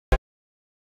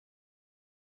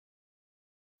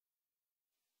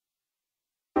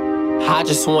I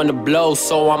just wanna blow,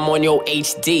 so I'm on your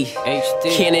HD.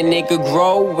 Can a nigga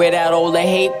grow without all the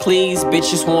hate, please?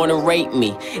 Bitches wanna rape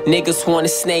me, niggas wanna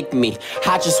snake me.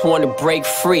 I just wanna break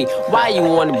free. Why you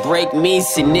wanna break me?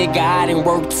 See, nigga, I didn't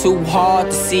work too hard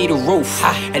to see the roof.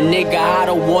 And nigga, I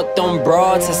don't want them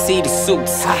broads, I see the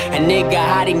suits. And nigga,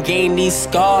 I didn't gain these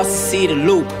scars to see the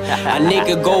loop. A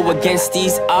nigga go against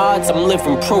these odds, I'm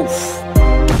living proof.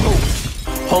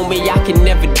 Homie, I can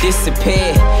never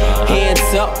disappear.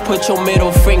 Hands up, put your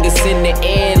middle fingers in the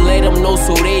air. Let them know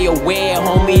so they aware.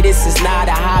 Homie, this is not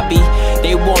a hobby.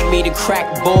 They want me to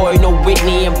crack, boy, no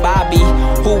Whitney and Bobby.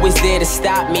 Who is there to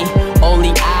stop me?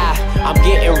 Only I'm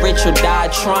getting rich or die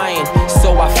trying,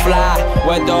 so I fly.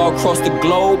 Whether across the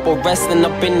globe or resting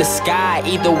up in the sky,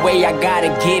 either way I gotta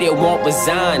get it, won't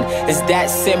resign. It's that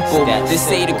simple. They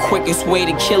say the quickest way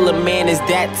to kill a man is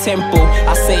that temple.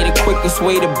 I say the quickest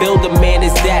way to build a man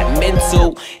is that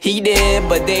mental. He did,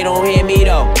 but they don't hear me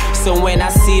though. So when I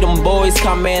see them boys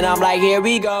coming, I'm like, here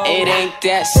we go. It ain't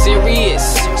that serious,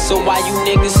 so why you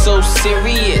niggas so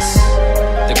serious?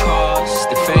 The cause,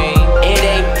 the fame. It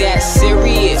ain't that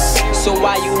serious, so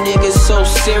why you niggas so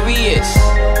serious?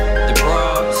 The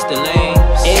bras, the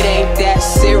lames. It ain't that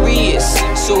serious,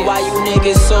 so why you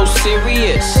niggas so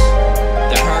serious?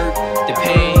 The hurt, the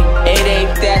pain. It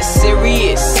ain't that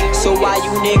serious, so why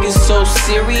you niggas so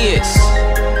serious?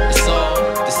 It's all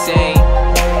the same.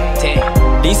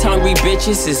 Damn. These hungry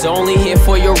bitches is only here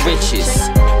for your riches.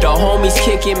 The homies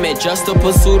kicking, man, just to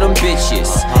pursue them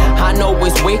bitches. I know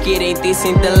it's wicked, ain't this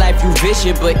ain't the life you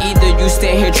vision, but either you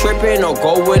stay here tripping or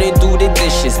go with and do the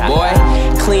dishes, boy.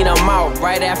 Clean them out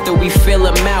right after we fill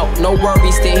them out. No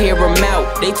worries to hear them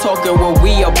out. They talking what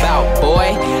we about,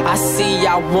 boy. I see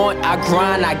y'all want, I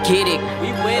grind, I get it.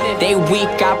 They weak,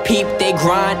 I peep, they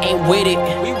grind, ain't with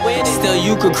it. Still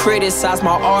you could criticize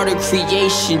my art of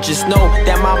creation. Just know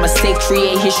that my mistakes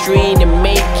create history in the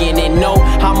making. And know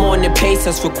I'm on the pace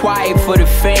that's required for the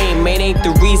fame. It ain't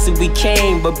the reason we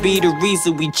came, but be the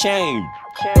reason we change.